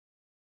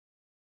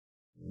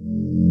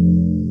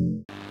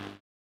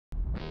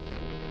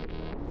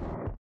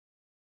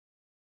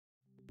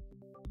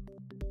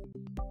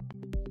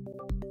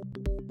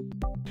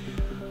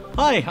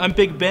Hi, I'm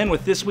Big Ben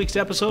with this week's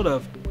episode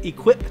of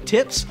Equip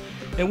Tips,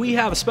 and we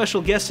have a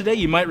special guest today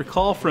you might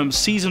recall from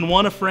Season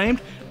 1 of Framed,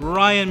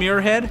 Ryan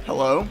Muirhead.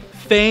 Hello.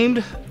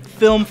 Famed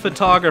film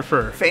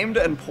photographer. Famed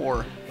and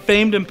poor.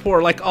 Famed and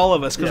poor, like all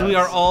of us, because we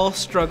Yes. are all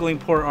struggling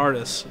poor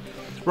artists.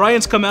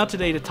 Ryan's come out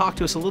today to talk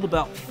to us a little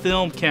about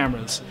film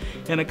cameras.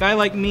 And a guy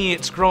like me,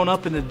 it's grown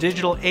up in the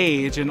digital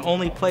age and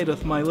only played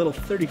with my little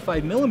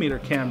 35mm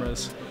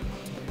cameras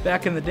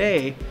back in the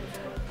day.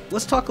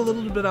 Let's talk a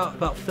little bit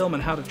about film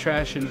and how to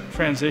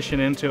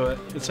transition into it.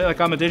 Let's say like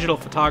I'm a digital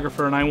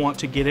photographer and I want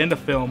to get into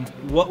film.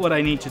 What would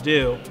I need to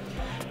do?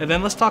 And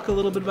then let's talk a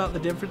little bit about the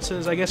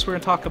differences. I guess we're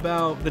going to talk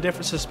about the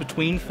differences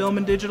between film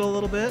and digital a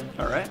little bit.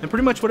 All right. And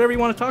pretty much whatever you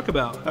want to talk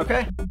about.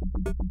 Okay.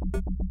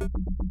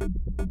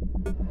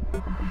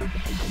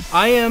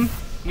 I am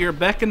your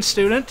Beckon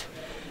student,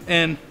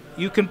 and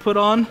you can put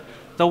on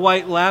the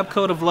white lab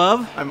coat of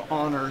love. I'm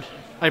honored.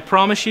 I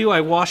promise you,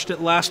 I washed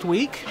it last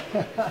week.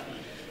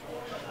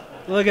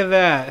 Look at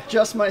that.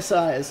 Just my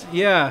size.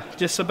 Yeah,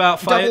 just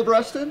about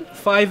Double-breasted?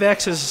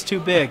 5X is too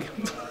big.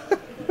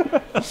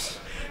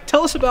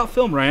 Tell us about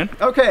film, Ryan.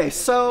 Okay,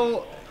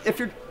 so if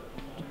you're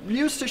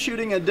used to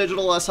shooting a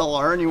digital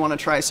SLR and you want to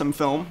try some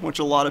film, which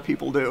a lot of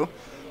people do,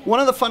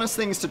 one of the funnest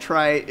things to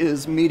try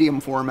is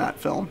medium format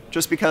film,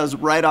 just because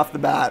right off the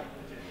bat,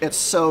 it's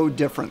so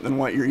different than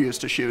what you're used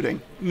to shooting.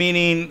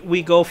 Meaning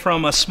we go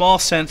from a small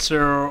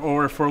sensor,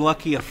 or if we're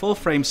lucky, a full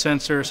frame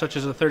sensor, such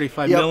as a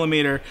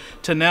 35mm,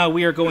 to now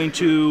we are going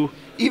to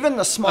even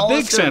the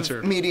smallest big sensor.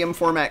 Of medium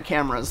format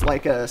cameras,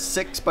 like a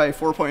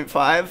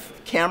 6x4.5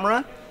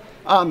 camera,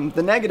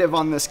 the negative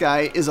on this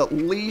guy is at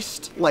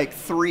least like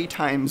 3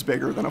 times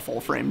bigger than a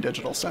full frame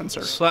digital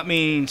sensor. So that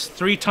means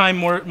 3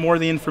 times more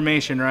the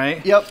information,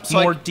 right? Yep.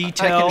 So more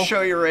detail. I can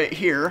show you right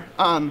here.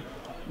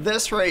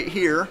 This right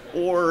here,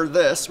 or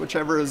this,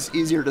 whichever is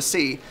easier to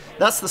see,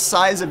 that's the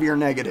size of your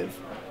negative.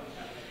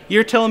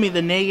 You're telling me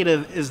the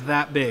negative is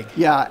that big?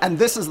 Yeah, and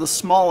this is the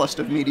smallest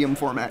of medium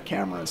format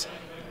cameras.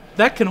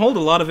 That can hold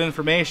a lot of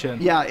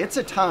information. Yeah, it's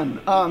a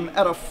ton.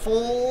 At a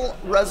full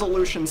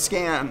resolution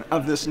scan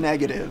of this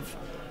negative,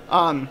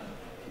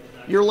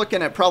 you're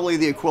looking at probably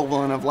the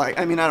equivalent of like,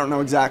 I mean, I don't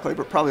know exactly,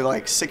 but probably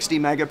like 60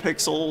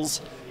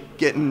 megapixels,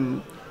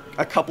 getting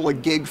a couple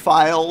of gig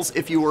files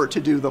if you were to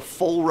do the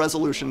full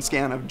resolution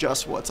scan of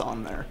just what's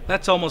on there.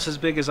 That's almost as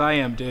big as I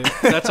am, dude.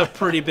 That's a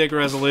pretty big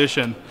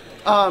resolution.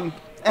 And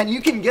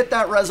you can get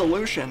that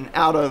resolution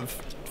out of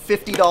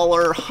 $50,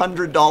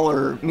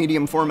 $100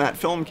 medium format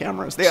film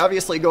cameras. They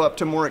obviously go up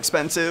to more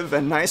expensive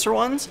and nicer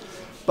ones,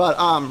 but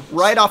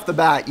right off the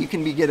bat, you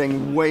can be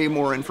getting way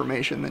more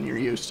information than you're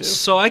used to.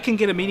 So I can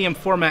get a medium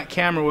format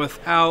camera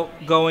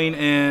without going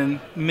and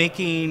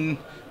making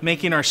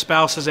our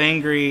spouses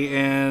angry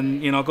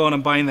and, you know, going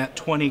and buying that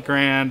 20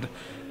 grand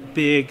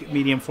big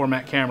medium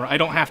format camera. I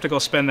don't have to go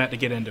spend that to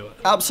get into it.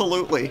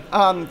 Absolutely.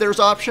 There's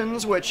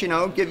options which, you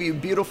know, give you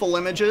beautiful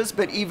images,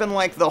 but even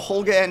like the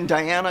Holga and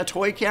Diana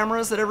toy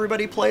cameras that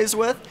everybody plays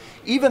with,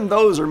 even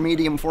those are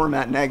medium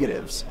format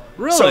negatives.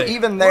 Really? So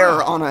even there,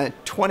 Wow. on a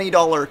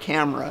 $20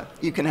 camera,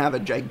 you can have a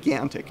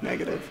gigantic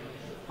negative.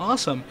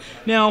 Awesome.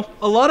 Now,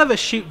 a lot of us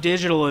shoot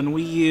digital and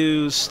we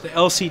use the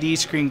LCD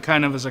screen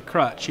kind of as a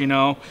crutch, you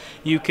know.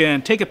 You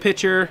can take a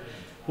picture,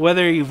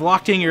 whether you've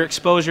locked in your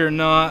exposure or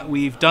not,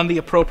 we've done the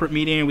appropriate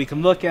medium, we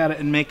can look at it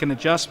and make an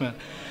adjustment.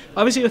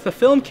 Obviously with a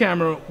film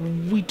camera,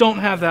 we don't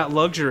have that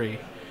luxury.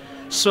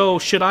 So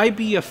should I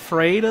be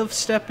afraid of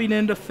stepping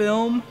into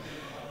film?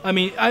 I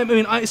mean,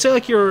 I say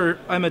like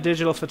I'm a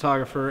digital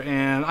photographer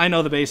and I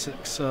know the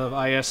basics of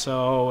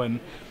ISO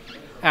and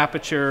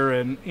aperture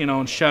and, you know,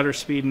 and shutter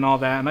speed and all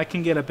that, and I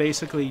can get a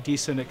basically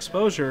decent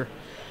exposure.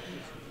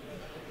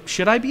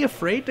 Should I be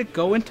afraid to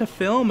go into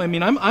film? I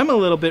mean, I'm a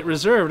little bit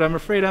reserved. I'm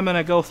afraid I'm going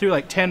to go through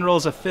like 10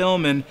 rolls of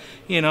film and,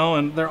 you know,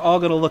 and they're all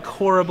going to look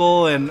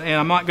horrible, and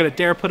I'm not going to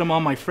dare put them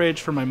on my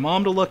fridge for my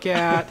mom to look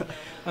at.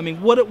 I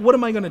mean, what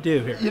am I going to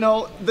do here? You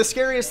know, the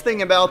scariest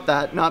thing about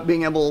that, not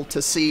being able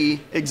to see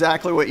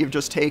exactly what you've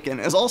just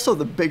taken, is also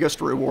the biggest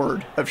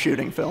reward of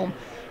shooting film.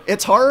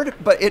 It's hard,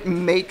 but it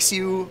makes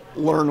you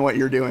learn what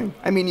you're doing.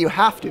 I mean, you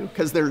have to,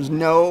 because there's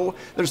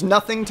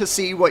nothing to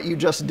see what you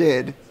just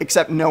did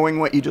except knowing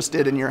what you just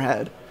did in your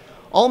head.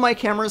 All my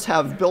cameras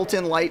have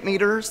built-in light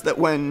meters that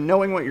when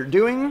knowing what you're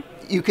doing,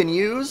 you can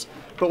use,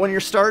 but when you're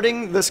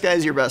starting, this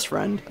guy's your best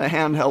friend, a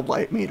handheld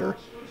light meter.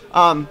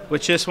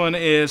 Which this one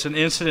is an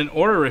incident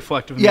or a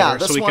reflective meter, Yeah,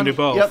 so we can do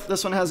both. Yep,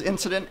 this one has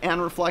incident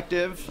and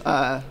reflective,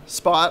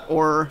 spot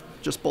or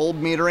just bulb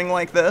metering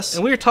like this.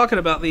 And we were talking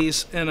about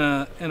these in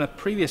a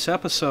previous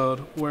episode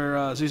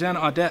where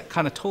Susanna Audette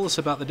kind of told us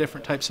about the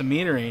different types of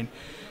metering.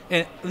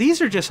 And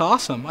these are just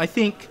awesome. I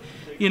think,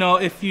 you know,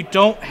 if you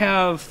don't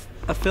have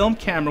a film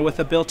camera with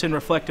a built-in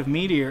reflective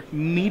meteor.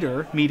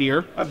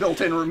 A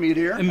built-in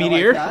meteor. A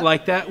meteor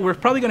like that, we're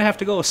probably going to have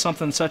to go with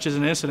something such as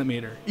an incident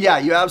meter. Yeah,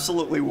 you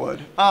absolutely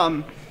would.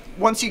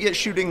 Once you get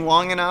shooting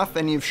long enough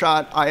and you've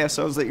shot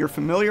ISOs that you're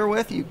familiar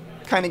with, you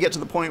kind of get to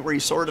the point where you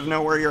sort of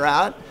know where you're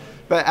at.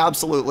 But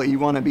absolutely, you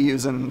want to be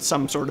using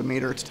some sort of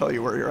meter to tell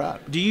you where you're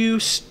at. Do you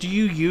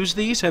use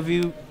these? Have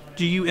you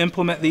do you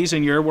implement these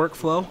in your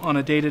workflow on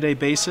a day-to-day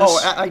basis?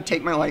 Oh, I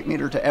take my light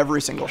meter to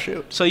every single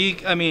shoot. So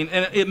I mean,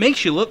 and it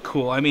makes you look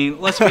cool. I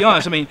mean, let's be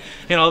honest. I mean,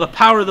 the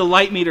power of the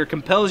light meter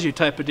compels you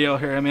type of deal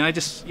here. I mean, I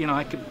just,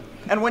 I could.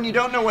 And when you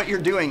don't know what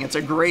you're doing, it's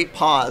a great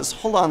pause.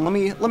 Hold on, let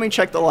me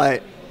check the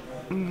light.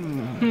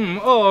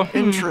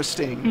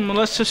 Interesting.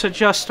 Let's just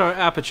adjust our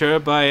aperture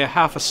by a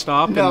half a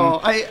stop. No,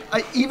 I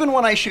even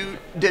when I shoot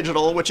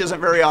digital, which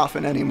isn't very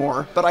often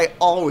anymore, but I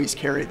always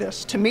carry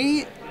this. To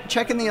me,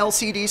 checking the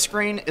LCD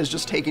screen is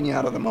just taking you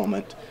out of the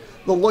moment.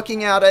 The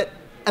looking at it,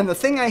 and the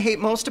thing I hate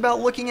most about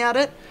looking at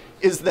it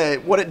is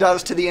what it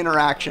does to the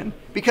interaction.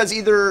 Because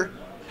either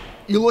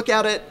you look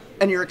at it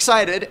and you're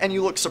excited and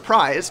you look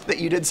surprised that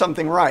you did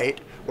something right,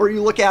 or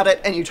you look at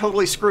it and you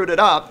totally screwed it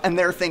up and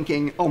they're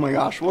thinking, oh my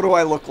gosh, what do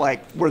I look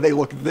like where they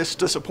look this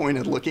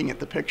disappointed looking at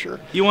the picture?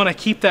 You want to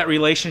keep that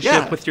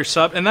relationship with your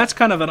and that's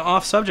kind of an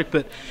off subject,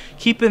 but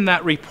keeping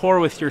that rapport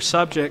with your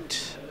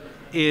subject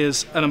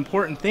is an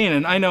important thing.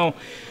 And I know,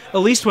 at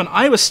least when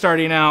I was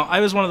starting out, I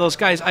was one of those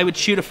guys, I would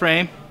shoot a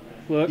frame,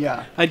 look,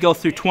 I'd go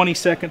through 20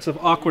 seconds of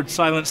awkward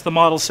silence, the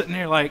model's sitting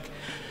there like,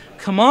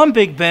 come on,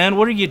 Big Ben,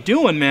 what are you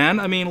doing, man?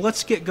 I mean,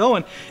 let's get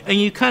going. And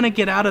you kind of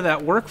get out of that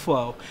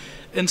workflow.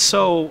 And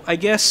so I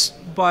guess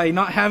by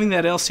not having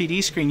that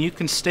LCD screen, you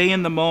can stay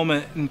in the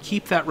moment and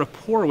keep that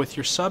rapport with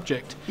your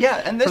subject.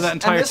 Yeah, and this, for that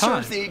entire and this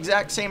time. serves the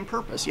exact same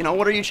purpose.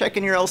 What are you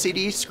checking your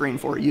LCD screen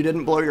for? You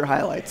didn't blow your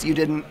highlights. You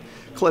didn't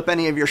clip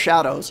any of your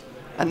shadows.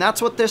 And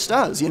that's what this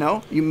does,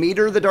 You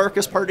meter the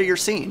darkest part of your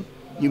scene.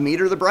 You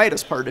meter the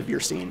brightest part of your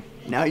scene.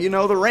 Now you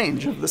know the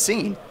range of the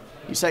scene.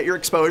 You set your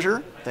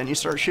exposure, then you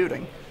start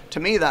shooting. To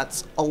me,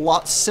 that's a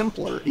lot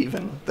simpler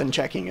even than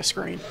checking a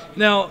screen.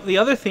 Now, the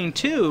other thing,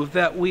 too,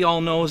 that we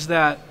all know is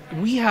that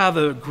we have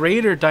a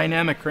greater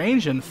dynamic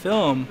range in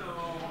film,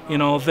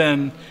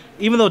 than,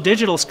 even though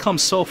digital's come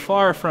so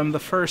far from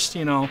the first, 2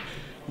 you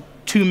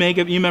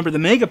remember the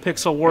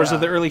megapixel wars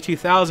of the early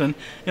 2000s,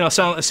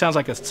 it sounds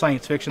like a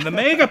science fiction, the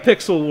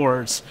megapixel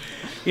wars.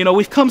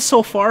 We've come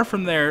so far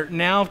from there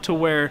now to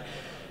where,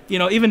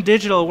 even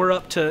digital, we're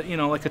up to,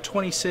 like a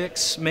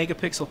 26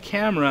 megapixel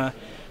camera.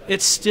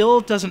 It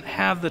still doesn't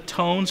have the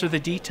tones or the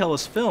detail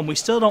as film. We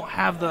still don't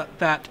have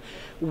that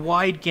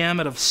wide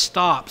gamut of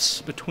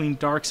stops between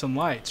darks and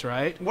lights,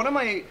 right? One of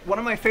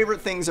my favorite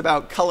things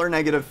about color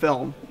negative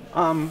film,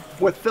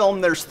 with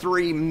film there's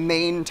 3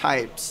 main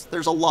types.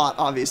 There's a lot,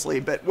 obviously,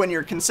 but when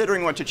you're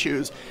considering what to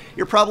choose,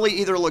 you're probably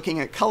either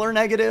looking at color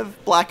negative,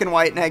 black and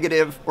white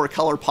negative, or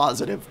color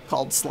positive,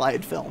 called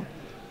slide film.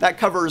 That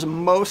covers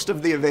most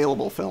of the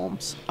available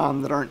films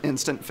that aren't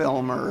instant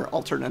film or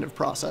alternative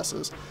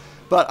processes.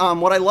 But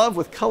what I love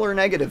with color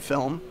negative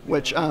film,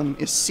 which is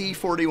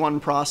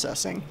C41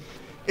 processing,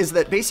 is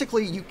that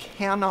basically you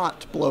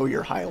cannot blow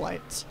your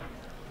highlights.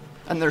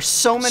 And there's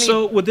so many...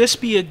 So would this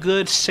be a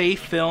good,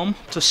 safe film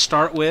to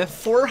start with?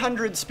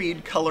 400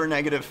 speed color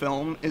negative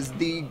film is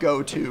the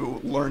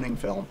go-to learning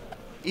film.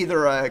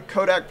 Either a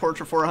Kodak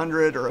Portra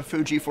 400 or a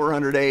Fuji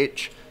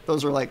 400H.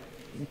 Those are like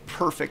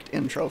perfect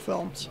intro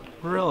films.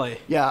 Really?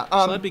 Yeah.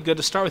 So that'd be good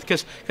to start with,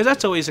 because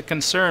that's always a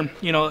concern.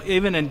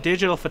 Even in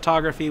digital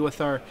photography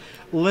with our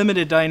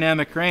limited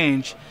dynamic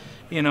range,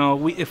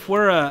 if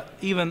we're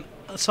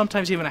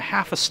sometimes even a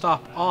half a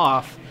stop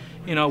off,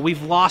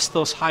 we've lost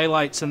those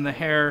highlights in the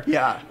hair.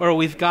 Yeah. Or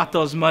we've got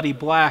those muddy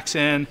blacks.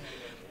 And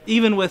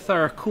even with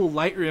our cool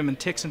Lightroom and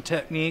Ticks and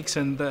Techniques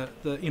and the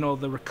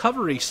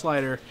recovery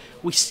slider,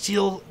 we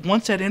still,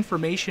 once that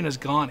information is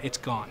gone, it's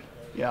gone.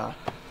 Yeah.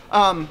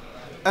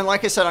 And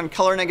like I said, on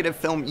color negative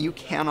film, you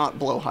cannot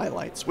blow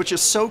highlights, which is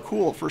so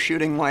cool for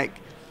shooting like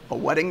a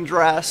wedding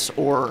dress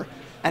or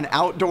an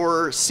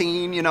outdoor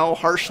scene,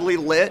 harshly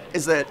lit,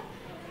 is that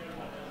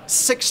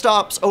 6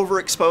 stops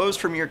overexposed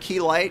from your key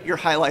light, your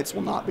highlights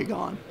will not be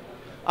gone.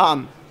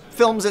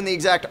 Film's in the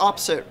exact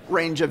opposite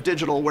range of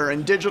digital, where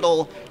in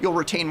digital, you'll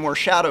retain more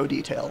shadow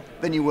detail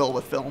than you will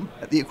with film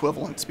at the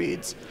equivalent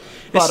speeds.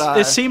 But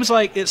it seems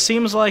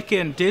like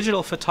in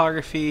digital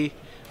photography,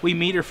 we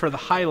meter for the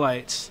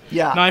highlights.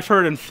 Yeah. Now, I've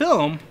heard in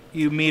film,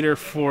 you meter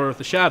for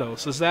the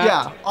shadows. Is that?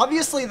 Yeah.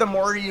 Obviously, the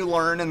more you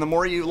learn and the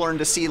more you learn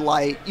to see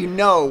light, you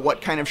know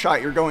what kind of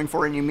shot you're going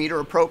for and you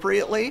meter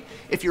appropriately.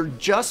 If you're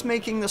just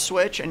making the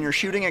switch and you're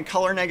shooting a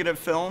color negative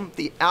film,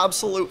 the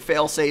absolute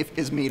fail-safe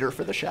is meter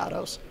for the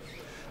shadows.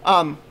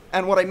 And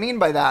what I mean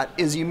by that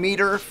is you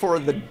meter for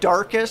the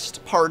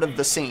darkest part of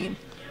the scene.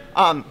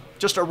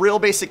 Just a real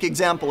basic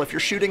example, if you're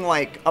shooting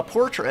like a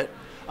portrait,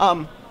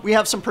 we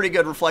have some pretty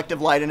good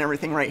reflective light and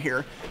everything right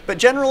here. But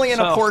generally in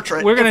a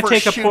portrait, we're going to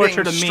take a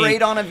portrait of me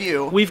straight on a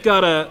view. We've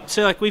got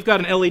we've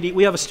got an LED.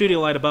 We have a studio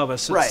light above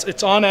us. Right.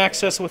 It's on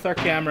axis with our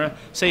camera.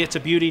 Say it's a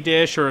beauty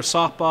dish or a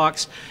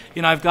softbox.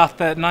 I've got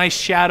that nice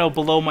shadow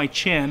below my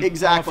chin.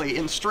 Exactly.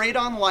 In straight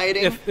on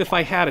lighting, if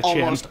I had a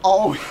chin, almost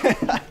always.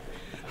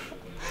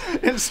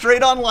 In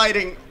straight on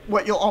lighting,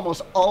 what you'll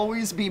almost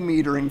always be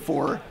metering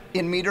for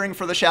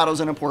the shadows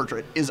in a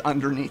portrait is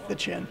underneath the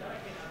chin.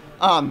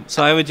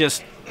 So I would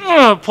just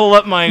pull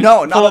up my...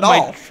 No, not at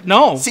all.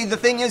 No. See, the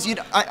thing is,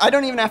 I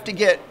don't even have to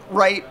get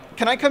right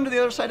Can I come to the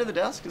other side of the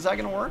desk? Is that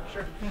going to work?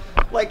 Sure.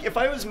 Like if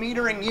I was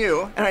metering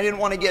you and I didn't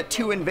want to get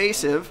too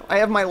invasive, I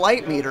have my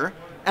light meter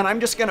and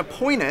I'm just going to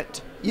point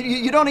it.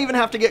 You don't even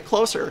have to get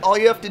closer. All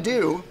you have to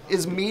do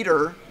is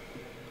meter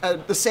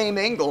at the same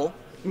angle,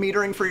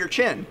 metering for your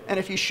chin. And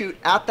if you shoot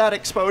at that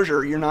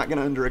exposure, you're not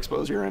going to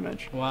underexpose your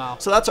image. Wow.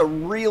 So that's a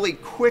really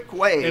quick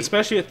way.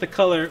 Especially with the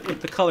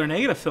color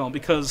negative film,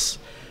 because,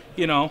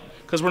 you know,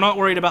 because we're not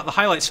worried about the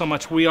highlights so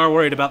much. We are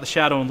worried about the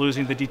shadow and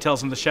losing the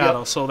details in the shadow.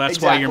 Yep, so that's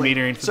exactly. why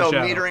you're metering for the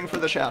shadow. So metering for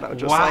the shadow,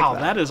 just wow, like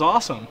that is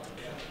awesome.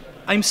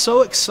 I'm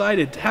so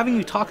excited. Having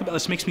you talk about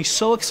this makes me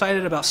so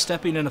excited about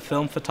stepping into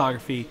film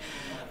photography.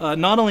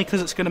 Not only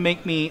because it's going to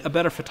make me a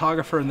better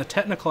photographer in the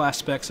technical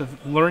aspects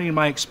of learning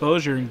my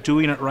exposure and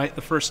doing it right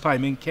the first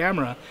time in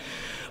camera,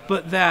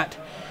 but that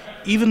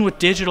even with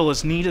digital,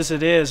 as neat as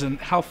it is and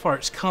how far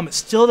it's come, it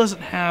still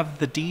doesn't have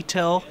the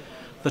detail,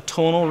 the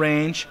tonal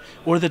range,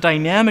 or the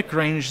dynamic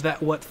range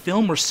that what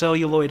film or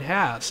celluloid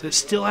has. It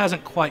still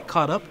hasn't quite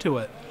caught up to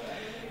it.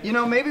 You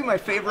know, maybe my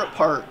favorite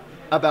part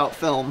about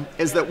film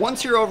is that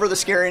once you're over the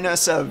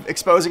scariness of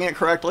exposing it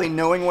correctly,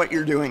 knowing what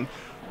you're doing,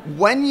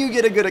 when you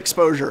get a good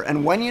exposure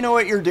and when you know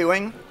what you're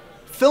doing,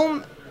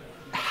 film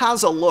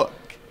has a look.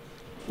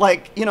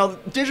 Like, you know,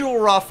 digital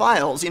raw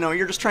files, you know,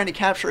 you're just trying to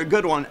capture a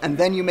good one and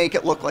then you make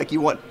it look like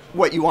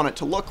what you want it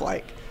to look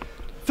like.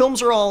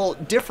 Films are all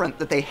different,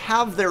 that they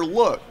have their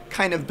look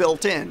kind of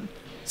built in.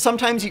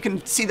 Sometimes you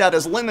can see that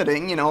as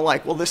limiting, you know,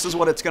 like, well, this is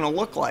what it's going to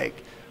look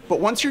like.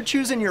 But once you're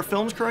choosing your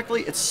films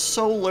correctly, it's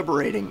so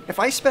liberating. If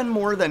I spend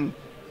more than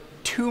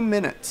 2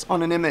 minutes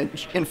on an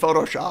image in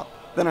Photoshop,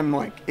 then I'm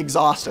like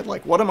exhausted.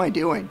 Like, what am I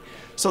doing?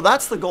 So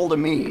that's the goal to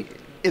me,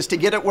 is to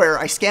get it where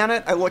I scan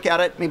it, I look at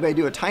it, maybe I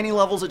do a tiny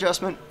levels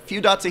adjustment,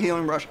 few dots of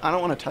healing brush. I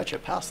don't want to touch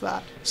it past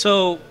that.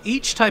 So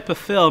each type of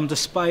film,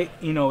 despite,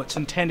 you know, its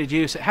intended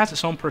use, it has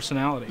its own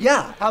personality.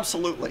 Yeah,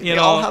 absolutely. You they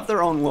know, all have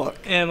their own look.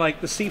 And like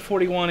the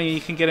C41,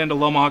 you can get into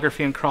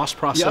lomography and cross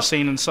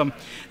processing and some.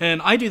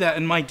 And I do that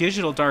in my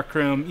digital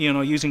darkroom, you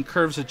know, using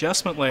curves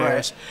adjustment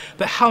layers. Right.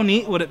 But how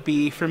neat would it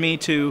be for me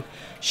to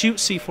shoot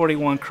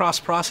C41, cross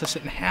process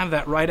it, and have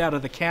that right out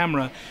of the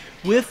camera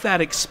with that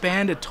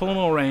expanded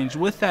tonal range,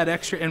 with that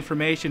extra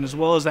information, as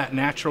well as that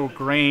natural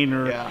grain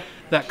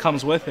that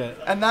comes with it.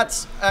 And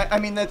that's, I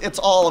mean, it's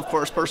all, of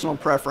course, personal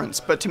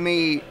preference, but to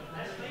me,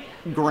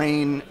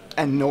 grain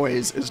and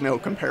noise is no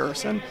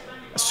comparison.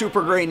 A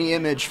super grainy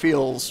image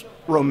feels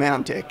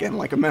romantic and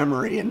like a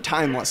memory and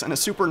timeless, and a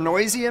super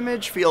noisy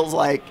image feels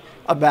like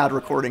a bad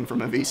recording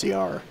from a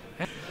VCR.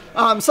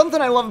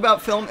 Something I love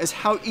about film is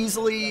how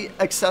easily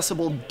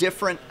accessible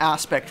different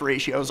aspect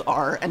ratios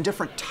are and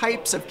different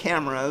types of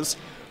cameras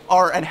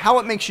are, and how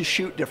it makes you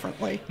shoot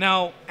differently.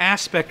 Now,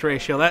 aspect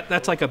ratio,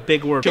 that's like a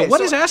big word. Okay, What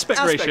is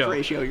aspect ratio? Aspect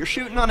ratio, you're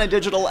shooting on a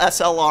digital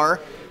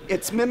SLR.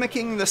 It's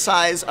mimicking the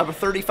size of a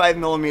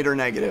 35mm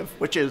negative,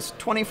 which is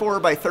 24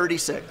 by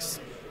 36.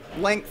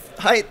 Length,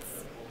 height,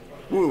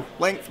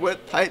 length,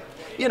 width, height,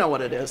 you know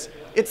what it is.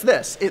 It's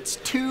this, it's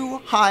 2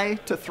 high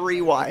to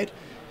 3 wide.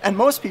 And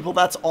most people,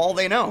 that's all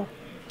they know.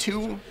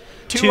 Two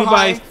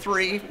high,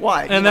 3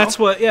 wide. And that's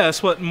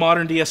what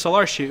modern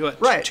DSLR shoot.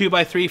 Right.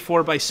 2x3,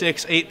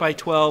 4x6,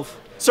 8x12.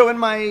 So in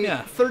my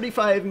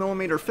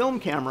 35mm film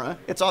camera,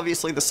 it's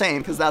obviously the same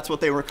because that's what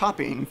they were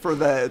copying for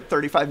the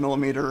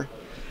 35mm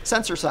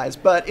sensor size.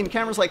 But in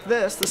cameras like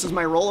this is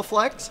my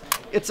Rolleiflex.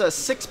 It's a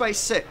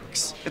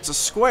 6x6. It's a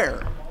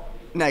square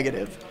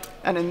negative.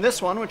 And in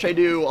this one, which I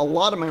do a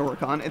lot of my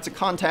work on, it's a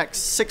Contax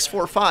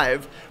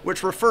 645,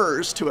 which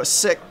refers to a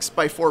 6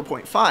 by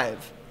 4.5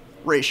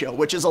 ratio,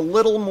 which is a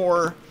little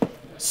more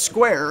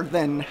square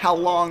than how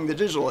long the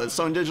digital is.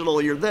 So in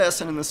digital, you're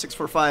this, and in the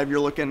 645, you're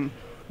looking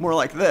more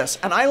like this.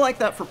 And I like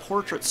that for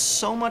portraits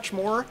so much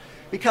more,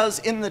 because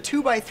in the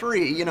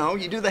 2x3, you know,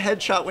 you do the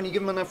headshot when you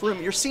give them enough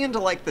room, you're seeing to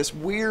like this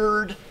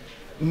weird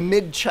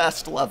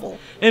mid-chest level.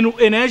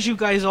 And as you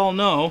guys all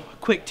know,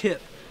 quick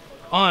tip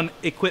on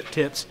equip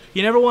tips,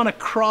 you never want to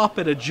crop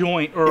at a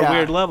joint or a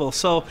weird level.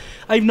 So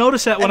I've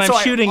noticed that when I'm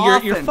shooting,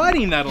 you're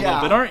fighting that a little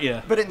bit, aren't you?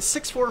 But in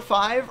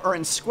 645 or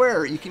in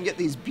square, you can get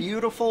these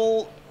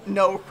beautiful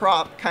no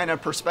crop kind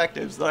of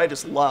perspectives that I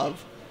just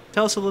love.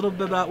 Tell us a little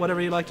bit about whatever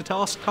you'd like to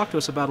talk to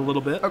us about a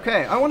little bit.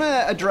 Okay, I want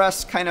to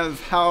address kind of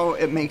how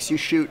it makes you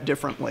shoot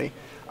differently.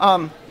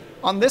 On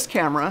this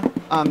camera,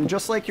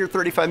 just like your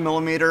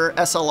 35mm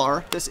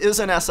SLR, this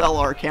is an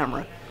SLR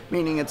camera.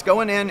 Meaning it's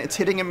going in, it's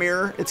hitting a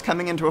mirror, it's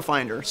coming into a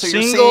finder. So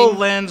you're single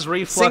lens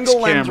reflex single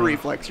lens camera.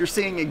 reflex. You're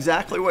seeing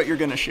exactly what you're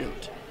going to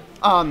shoot.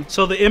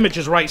 So the image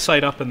is right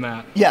side up in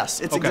that. Yes,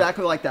 it's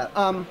exactly like that.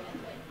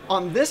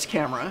 On this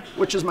camera,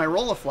 which is my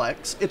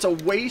Rolleiflex, it's a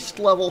waist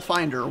level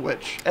finder,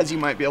 which, as you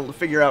might be able to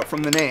figure out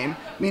from the name,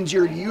 means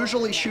you're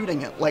usually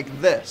shooting it like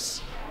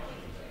this.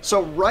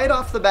 So right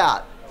off the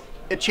bat,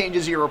 it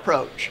changes your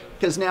approach.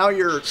 Because now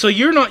you're... So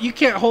you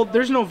can't hold...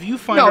 There's no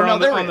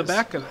viewfinder on the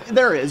back of it.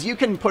 There is. You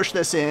can push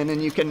this in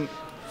and you can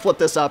flip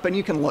this up and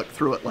you can look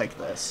through it like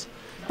this.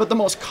 But the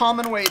most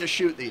common way to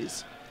shoot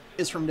these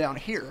is from down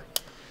here.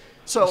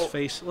 So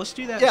let's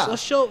do that. Yeah.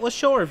 So let's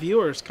show our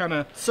viewers kind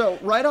of... So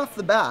right off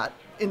the bat,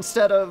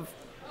 instead of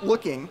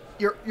looking,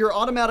 you're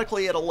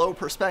automatically at a low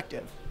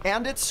perspective,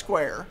 and it's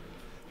square.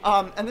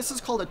 And this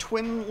is called a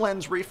twin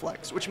lens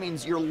reflex, which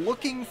means you're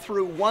looking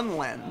through one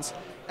lens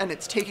and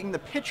it's taking the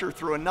picture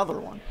through another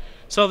one.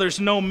 So there's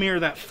no mirror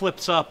that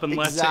flips up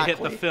unless it hit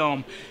the Exactly.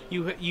 film.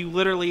 You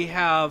literally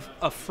have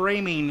a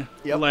framing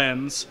Yep.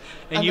 lens,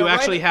 and And you they're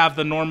actually right- have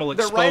the normal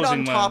They're exposing right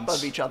on top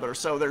lens. of each other,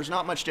 so there's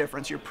not much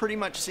difference. You're pretty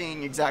much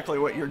seeing exactly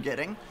what you're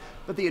getting.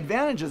 But the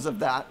advantages of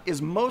that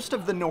is most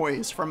of the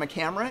noise from a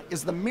camera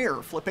is the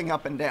mirror flipping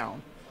up and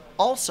down.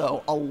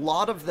 Also, a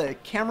lot of the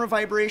camera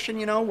vibration,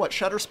 what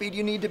shutter speed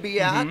you need to be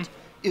at,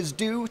 is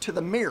due to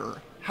the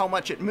mirror, how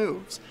much it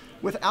moves.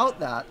 Without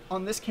that,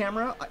 on this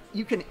camera,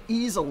 you can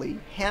easily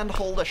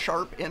hand-hold a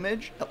sharp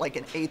image at like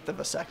 1/8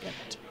 of a second.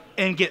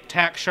 And get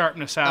tack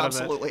sharpness out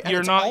Absolutely. of it. And You're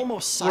it's not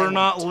almost We're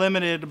not silent.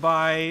 limited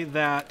by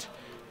that.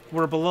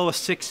 We're below a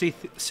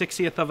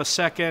 60th of a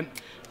second.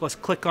 Let's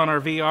click on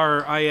our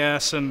VR or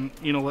IS and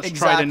let's try to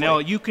Exactly. nail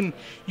it.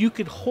 You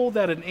could hold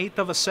that 1/8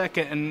 of a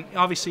second, and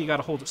obviously you got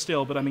to hold it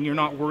still. But I mean, you're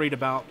not worried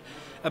about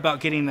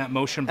getting that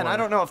motion blur. And I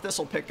don't know if this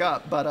will pick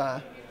up,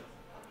 but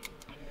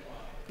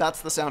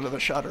that's the sound of the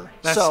shutter.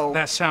 So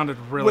that sounded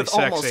really with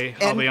almost sexy.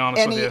 I'll be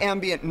honest with any you.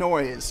 ambient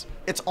noise,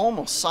 it's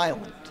almost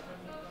silent.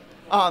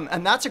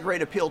 And that's a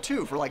great appeal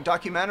too for like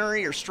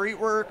documentary or street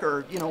work,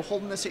 or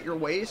holding this at your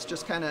waist,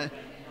 just kind of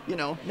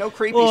no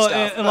creepy Well,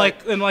 stuff.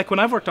 and like when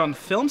I've worked on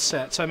film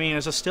sets, I mean,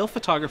 as a still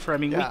photographer, I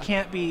mean,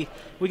 Yeah.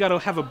 we got to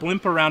have a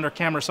blimp around our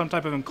camera, some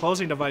type of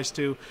enclosing device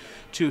to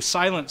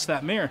silence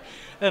that mirror.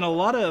 And a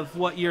lot of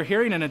what you're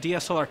hearing in a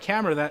DSLR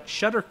camera, that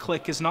shutter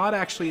click is not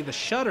actually the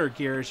shutter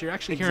gears. You're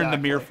actually hearing the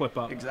mirror flip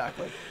up.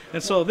 Exactly.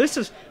 And so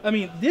this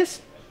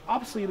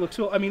obviously looks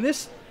cool. I mean,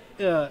 this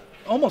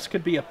almost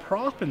could be a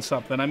prop in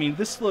something. I mean,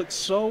 this looks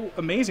so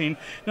amazing.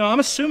 Now, I'm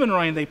assuming,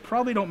 Ryan, they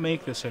probably don't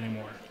make this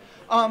anymore.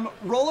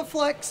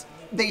 Rolleiflex,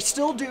 they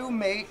still do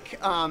make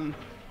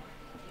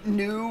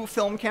new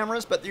film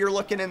cameras, but you're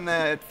looking in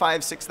the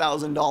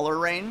 $5,000-$6,000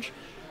 range.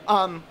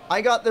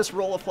 I got this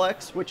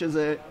Rolleiflex, which is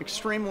an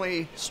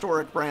extremely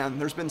historic brand.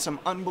 There's been some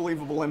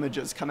unbelievable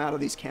images come out of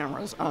these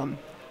cameras.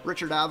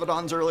 Richard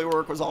Avedon's early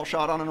work was all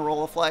shot on a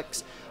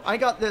Rolleiflex. I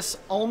got this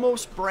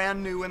almost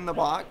brand new in the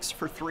box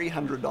for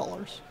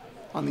 $300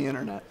 on the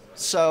internet.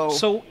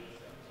 So,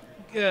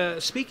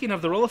 speaking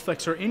of the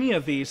Rolleiflex or any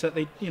of these that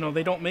they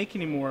don't make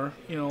anymore,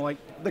 like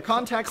the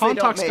Contax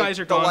guys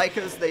are the gone.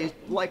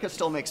 Leica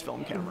still makes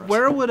film cameras.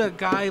 Where would a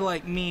guy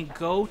like me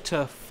go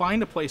to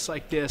find a place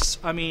like this?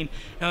 I mean,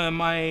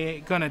 am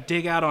I gonna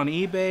dig out on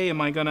eBay?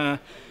 Am I gonna,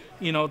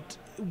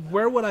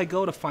 where would I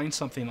go to find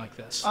something like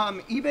this?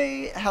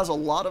 eBay has a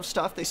lot of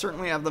stuff. They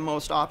certainly have the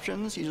most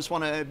options. You just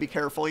want to be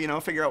careful,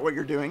 figure out what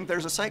you're doing.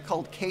 There's a site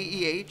called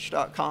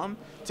KEH.com.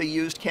 It's a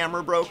used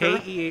camera broker.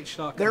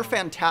 KEH.com. They're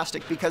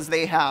fantastic because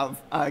they have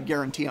a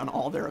guarantee on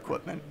all their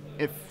equipment.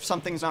 If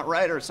something's not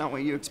right or it's not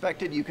what you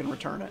expected, you can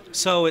return it.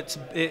 So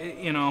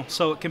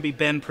so it can be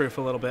bend proof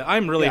a little bit.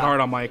 I'm really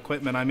hard on my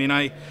equipment. I mean,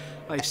 I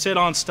sit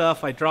on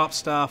stuff, I drop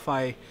stuff,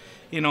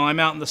 I'm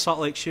out in the Salt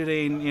Lake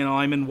shooting,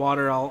 I'm in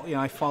water,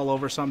 I fall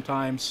over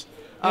sometimes.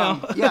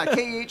 Yeah,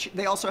 KH,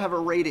 they also have a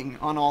rating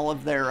on all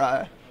of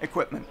their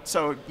equipment.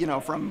 So,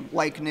 from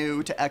like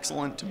new to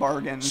excellent to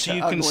bargain So to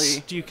you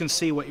ugly. you can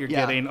see what you're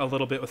getting a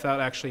little bit without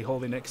actually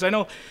holding it. Because I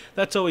know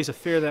that's always a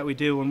fear that we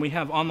do when we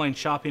have online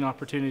shopping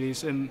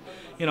opportunities and,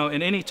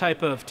 in any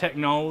type of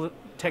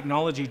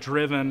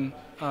technology-driven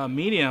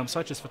medium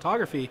such as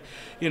photography,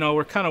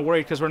 we're kind of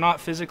worried because we're not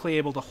physically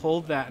able to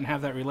hold that and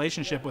have that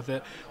relationship with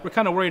it. We're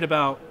kind of worried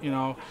about,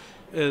 are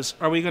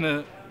we going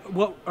to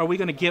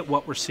get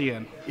what we're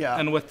seeing? Yeah.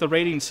 And with the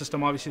rating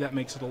system, obviously that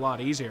makes it a lot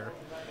easier.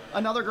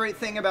 Another great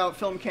thing about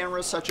film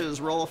cameras such as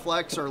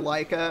Rolleiflex or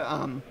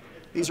Leica,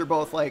 these are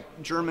both like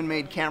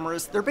German-made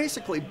cameras. They're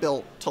basically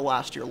built to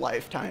last your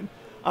lifetime.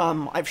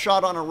 I've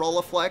shot on a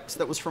Rolleiflex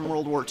that was from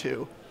World War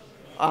II,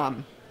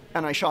 and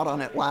I shot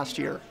on it last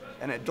year,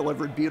 and it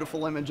delivered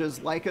beautiful images.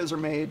 Leicas are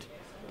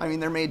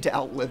they're made to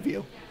outlive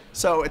you.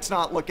 So it's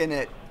not looking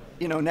at,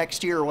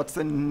 next year, what's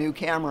the new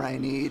camera I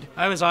need?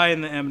 I was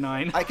eyeing the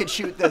M9. I could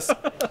shoot this.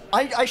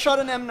 I shot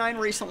an M9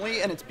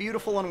 recently, and it's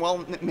beautiful and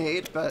well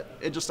made, but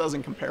it just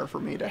doesn't compare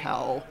for me to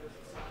how...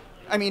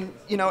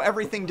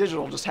 everything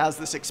digital just has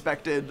this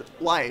expected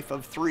life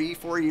of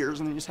 3-4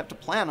 years, and you just have to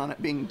plan on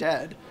it being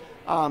dead.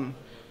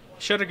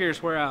 Shutter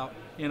gears wear out,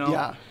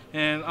 Yeah.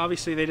 And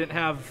obviously they didn't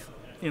have,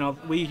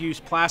 we use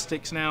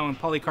plastics now and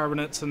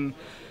polycarbonates and,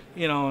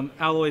 and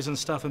alloys and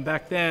stuff. And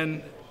back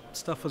then,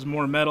 stuff was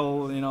more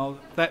metal,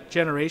 that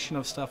generation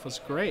of stuff was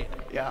great.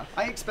 Yeah,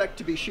 I expect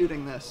to be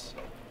shooting this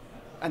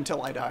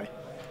until I die.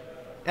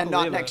 And Believe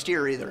not it. next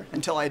year either,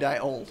 until I die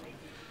old.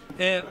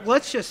 And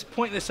let's just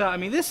point this out. I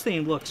mean, this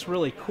thing looks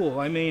really cool.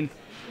 I mean,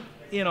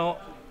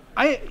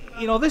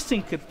 this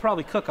thing could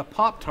probably cook a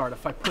Pop-Tart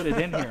if I put it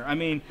in here. I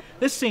mean,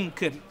 this thing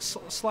could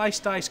slice,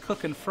 dice,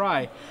 cook, and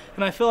fry.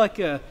 And I feel like,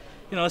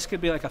 this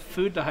could be like a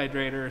food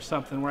dehydrator or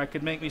something where I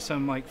could make me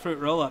some like fruit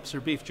roll-ups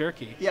or beef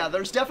jerky. Yeah,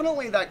 there's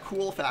definitely that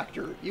cool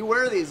factor. You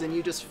wear these and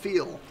you just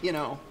feel,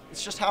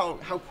 it's just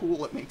how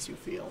cool it makes you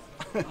feel.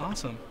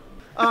 Awesome.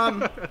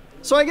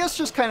 So I guess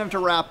just kind of to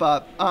wrap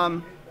up,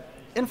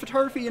 in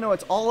photography,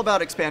 it's all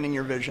about expanding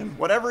your vision.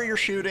 Whatever you're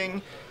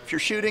shooting, if you're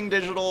shooting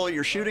digital,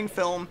 you're shooting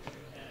film,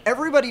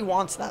 everybody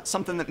wants that,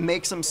 something that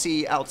makes them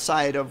see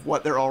outside of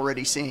what they're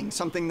already seeing,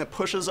 something that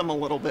pushes them a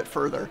little bit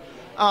further.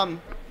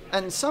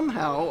 And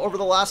somehow, over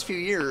the last few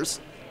years,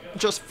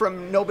 just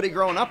from nobody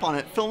growing up on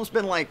it, film's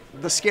been like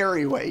the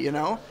scary way,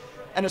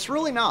 And it's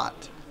really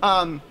not.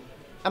 And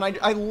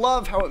I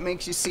love how it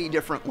makes you see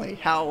differently,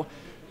 how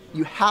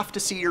you have to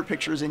see your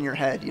pictures in your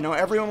head.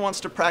 Everyone wants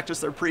to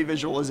practice their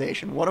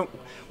pre-visualization. What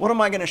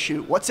am I going to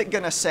shoot? What's it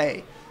going to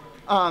say?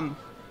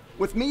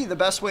 With me, the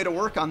best way to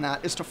work on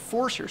that is to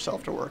force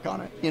yourself to work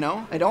on it.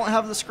 I don't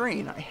have the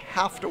screen. I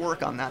have to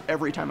work on that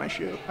every time I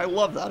shoot. I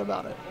love that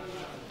about it.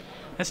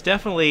 That's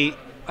definitely,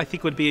 I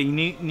think, would be a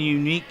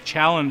unique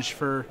challenge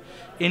for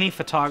any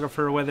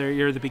photographer, whether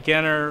you're the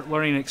beginner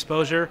learning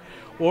exposure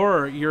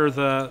or you're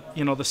the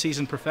the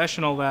seasoned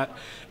professional that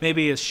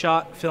maybe has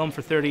shot film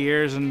for 30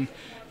 years and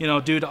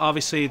due to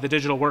obviously the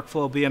digital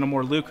workflow being a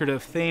more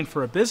lucrative thing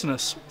for a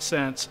business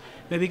sense,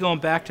 maybe going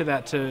back to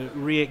that to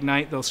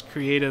reignite those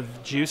creative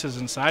juices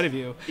inside of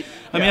you.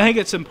 I mean, I think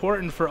it's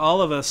important for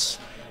all of us,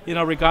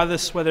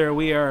 regardless whether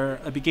we are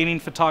a beginning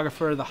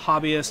photographer, the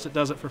hobbyist that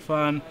does it for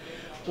fun,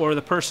 or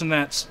the person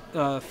that's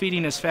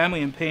feeding his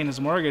family and paying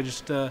his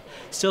mortgage, to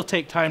still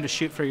take time to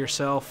shoot for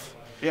yourself.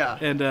 Yeah.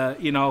 And,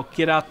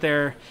 get out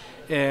there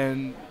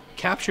and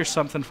capture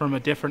something from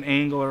a different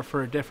angle or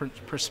for a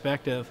different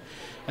perspective.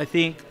 I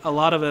think a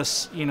lot of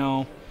us,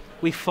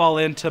 we fall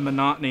into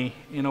monotony,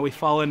 we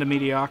fall into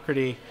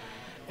mediocrity.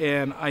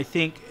 And I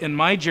think in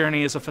my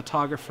journey as a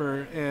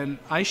photographer, and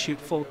I shoot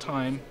full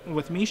time,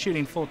 with me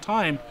shooting full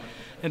time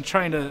and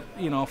trying to,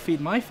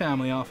 feed my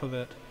family off of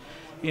it,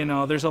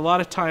 there's a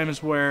lot of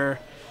times where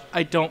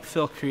I don't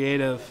feel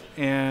creative,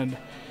 and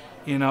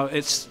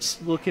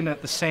it's looking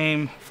at the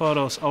same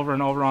photos over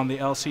and over on the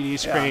LCD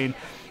screen,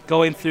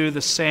 going through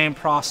the same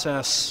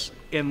process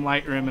in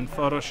Lightroom and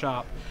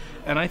Photoshop.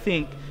 And I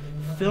think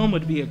film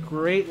would be a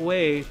great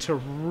way to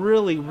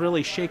really,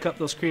 really shake up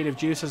those creative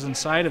juices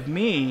inside of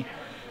me,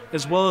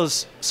 as well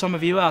as some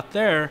of you out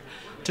there,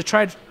 to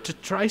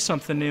try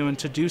something new and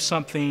to do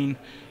something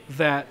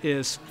that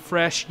is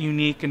fresh,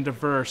 unique, and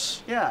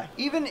diverse. Yeah,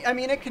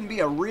 it can be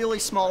a really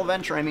small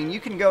venture. You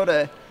can go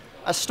to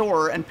a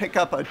store and pick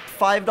up a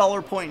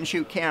 $5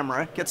 point-and-shoot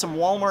camera, get some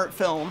Walmart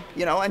film,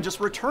 and just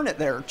return it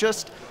there.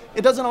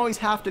 It doesn't always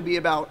have to be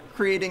about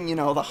creating,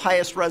 the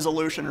highest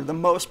resolution or the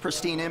most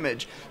pristine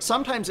image.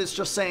 Sometimes it's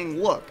just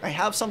saying, look, I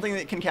have something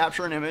that can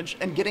capture an image,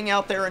 and getting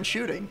out there and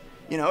shooting,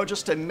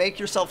 just to make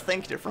yourself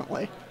think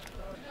differently.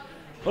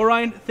 Well,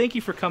 Ryan, thank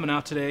you for coming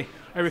out today.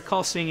 I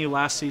recall seeing you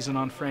last season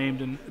on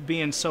Framed and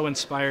being so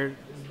inspired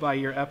by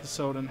your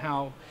episode and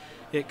how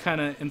it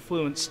kind of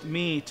influenced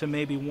me to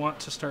maybe want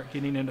to start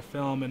getting into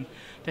film. And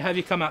to have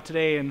you come out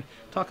today and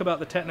talk about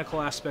the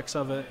technical aspects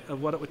of it,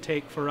 of what it would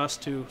take for us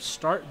to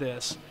start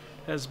this,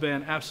 has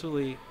been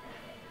absolutely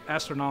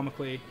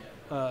astronomically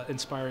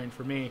inspiring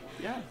for me.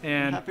 Yeah,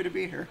 and I'm happy to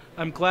be here.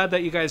 I'm glad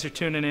that you guys are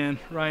tuning in.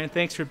 Ryan,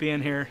 thanks for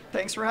being here.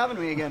 Thanks for having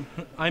me again.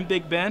 I'm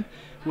Big Ben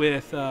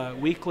with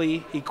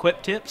weekly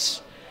Equip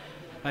Tips.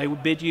 I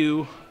bid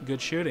you good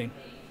shooting.